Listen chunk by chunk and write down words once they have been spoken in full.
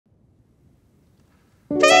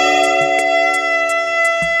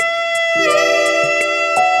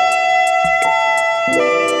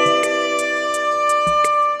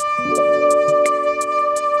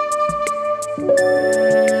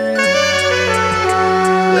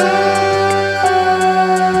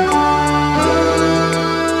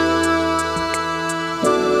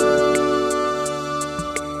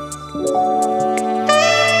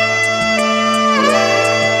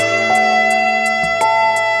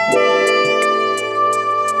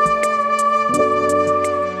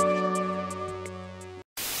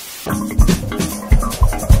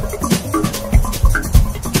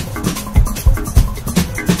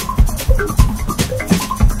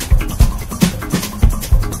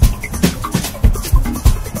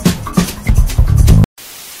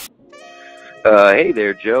Hey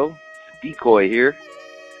there, Joe. It's Decoy here.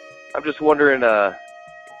 I'm just wondering,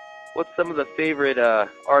 what's some of the favorite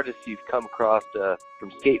artists you've come across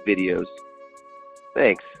from skate videos?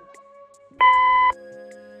 Thanks.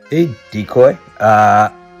 Hey, Decoy.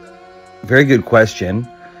 Very good question.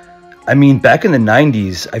 I mean, back in the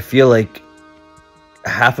 90s, I feel like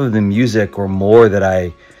half of the music or more that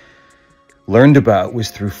I learned about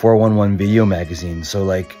was through 411 Video Magazine. So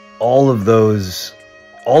like all of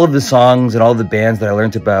the songs and all the bands that I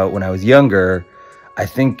learned about when I was younger, I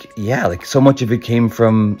think, yeah, like so much of it came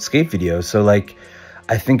from skate videos. So like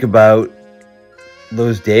I think about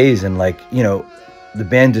those days and like, you know, the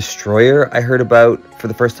band Destroyer I heard about for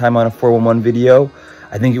the first time on a 411 video.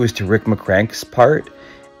 I think it was to Rick McCrank's part,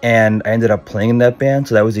 and I ended up playing in that band,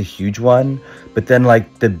 so that was a huge one. But then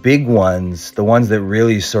like the big ones, the ones that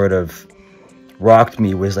really sort of rocked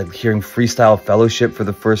me was like hearing Freestyle Fellowship for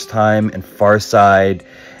the first time, and Farside,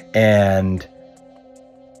 and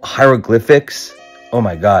Hieroglyphics. Oh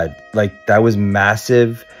my god, like that was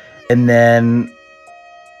massive. And then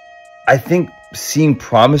I think seeing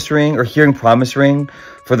Promise Ring or hearing Promise Ring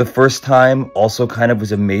for the first time also kind of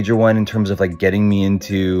was a major one in terms of like getting me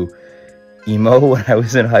into emo when I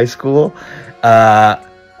was in high school. But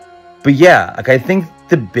yeah, like I think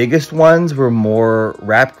the biggest ones were more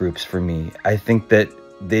rap groups for me. I think that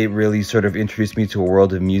they really sort of introduced me to a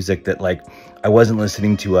world of music that like I wasn't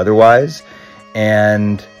listening to otherwise.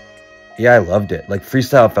 And yeah, I loved it. Like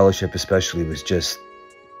Freestyle Fellowship especially was just,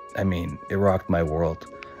 I mean, it rocked my world.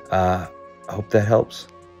 I hope that helps.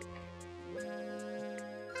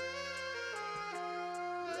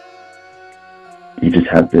 You just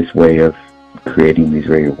have this way of creating these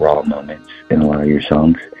very raw moments in a lot of your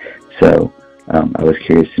songs. So I was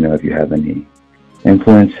curious to know if you have any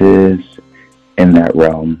influences in that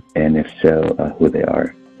realm, and if so, who they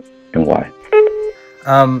are and why.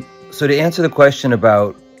 So to answer the question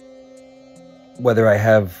about whether I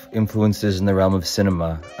have influences in the realm of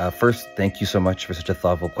cinema, first, thank you so much for such a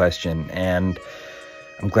thoughtful question. And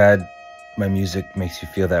I'm glad my music makes you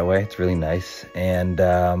feel that way. It's really nice. And,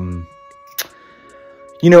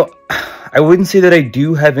 you know, I wouldn't say that I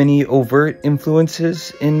do have any overt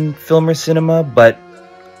influences in film or cinema, but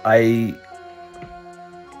a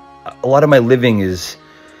lot of my living is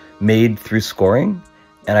made through scoring.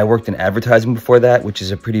 And I worked in advertising before that, which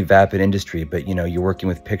is a pretty vapid industry, but you know, you're working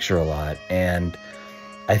with picture a lot. And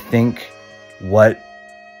I think what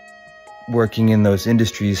working in those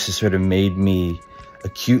industries has sort of made me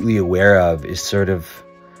acutely aware of is sort of,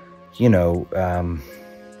 you know,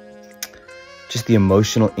 just the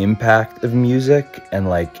emotional impact of music and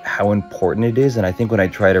like how important it is. And I think when I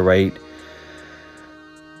try to write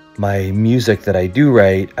my music that I do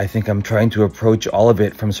write, I think I'm trying to approach all of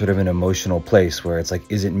it from sort of an emotional place where it's like,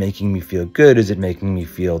 is it making me feel good? Is it making me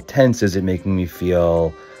feel tense? Is it making me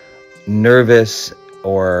feel nervous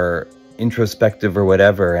or introspective or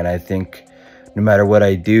whatever? And I think no matter what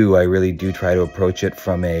I do, I really do try to approach it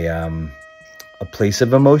from a place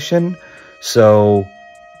of emotion. So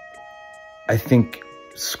I think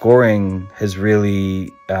scoring has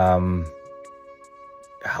really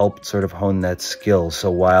helped sort of hone that skill.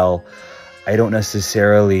 So while I don't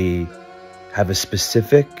necessarily have a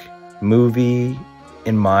specific movie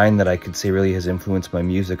in mind that I could say really has influenced my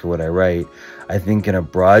music or what I write, I think in a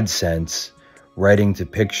broad sense, writing to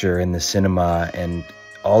picture in the cinema and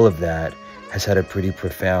all of that has had a pretty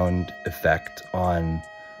profound effect on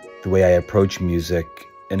the way I approach music,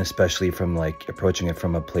 and especially from like approaching it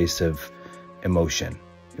from a place of emotion,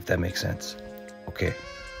 if that makes sense. Okay.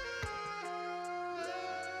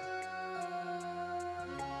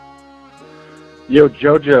 Yo,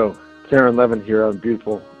 Jojo, Karen Levin here out in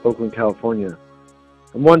beautiful Oakland, California.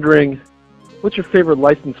 I'm wondering, what's your favorite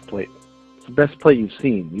license plate? It's the best plate you've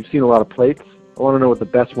seen. You've seen a lot of plates. I want to know what the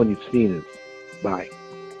best one you've seen is. Bye.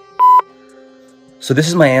 So this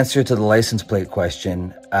is my answer to the license plate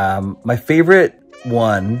question. My favorite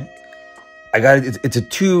one, it's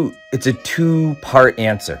a two-part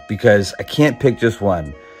answer because I can't pick just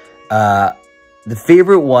one. The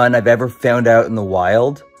favorite one I've ever found out in the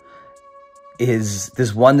wild is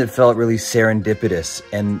this one that felt really serendipitous,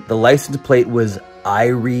 and the license plate was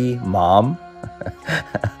Irie Mom.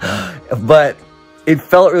 But it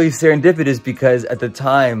felt really serendipitous because at the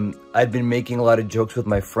time I'd been making a lot of jokes with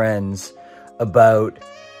my friends about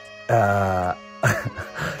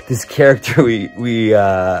this character we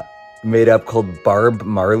made up called Barb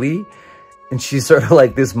Marley, and she's sort of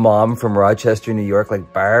like this mom from Rochester, New York,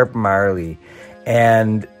 like Barb Marley.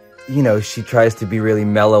 And you know, she tries to be really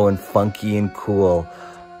mellow and funky and cool,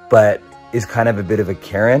 but is kind of a bit of a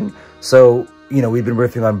Karen. So you know, we'd been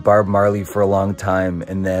riffing on Bob Marley for a long time,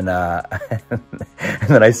 and then and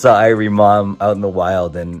then I saw Irie Mom out in the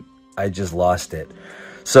wild, and I just lost it.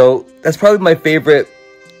 So that's probably my favorite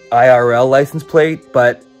IRL license plate,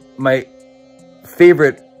 but my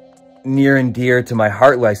favorite near and dear to my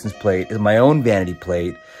heart license plate is my own vanity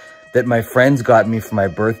plate that my friends got me for my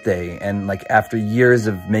birthday. And like after years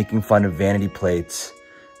of making fun of vanity plates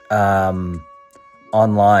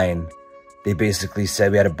online, they basically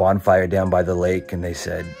said, we had a bonfire down by the lake, and they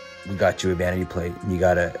said, we got you a vanity plate, and you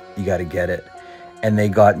gotta get it. And they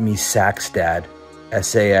got me Saxdad,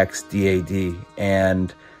 SAXDAD,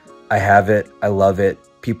 and I have it. I love it.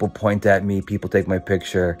 People point at me, people take my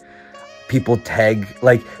picture, people tag,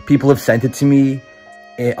 like people have sent it to me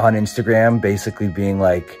on Instagram, basically being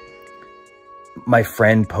like, my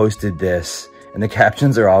friend posted this, and the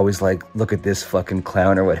captions are always like, look at this fucking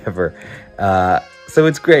clown or whatever. So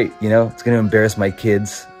it's great, you know, it's going to embarrass my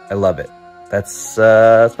kids. I love it. That's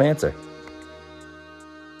my answer.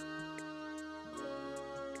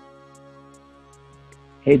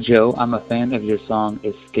 Hey Joe, I'm a fan of your song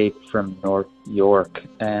Escape from North York,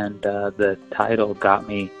 and the title got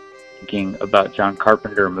me thinking about John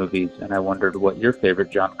Carpenter movies, and I wondered what your favorite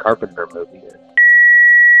John Carpenter movie is.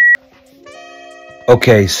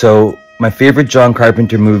 Okay, so my favorite John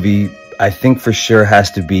Carpenter movie, I think for sure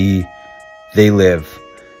has to be They Live.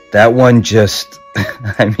 That one just,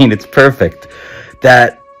 I mean, it's perfect.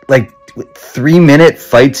 That like 3-minute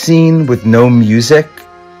fight scene with no music,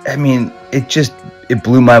 I mean, it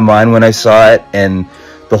blew my mind when I saw it, and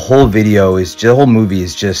the whole the whole movie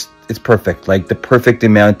is just, it's perfect. Like the perfect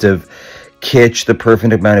amount of kitsch, the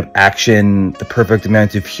perfect amount of action, the perfect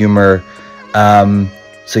amount of humor.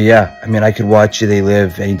 So yeah, I mean, I could watch They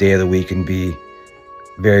Live any day of the week and be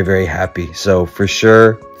very, very happy. So for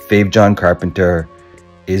sure, fave John Carpenter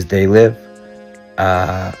is They Live.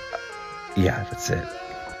 Yeah, that's it.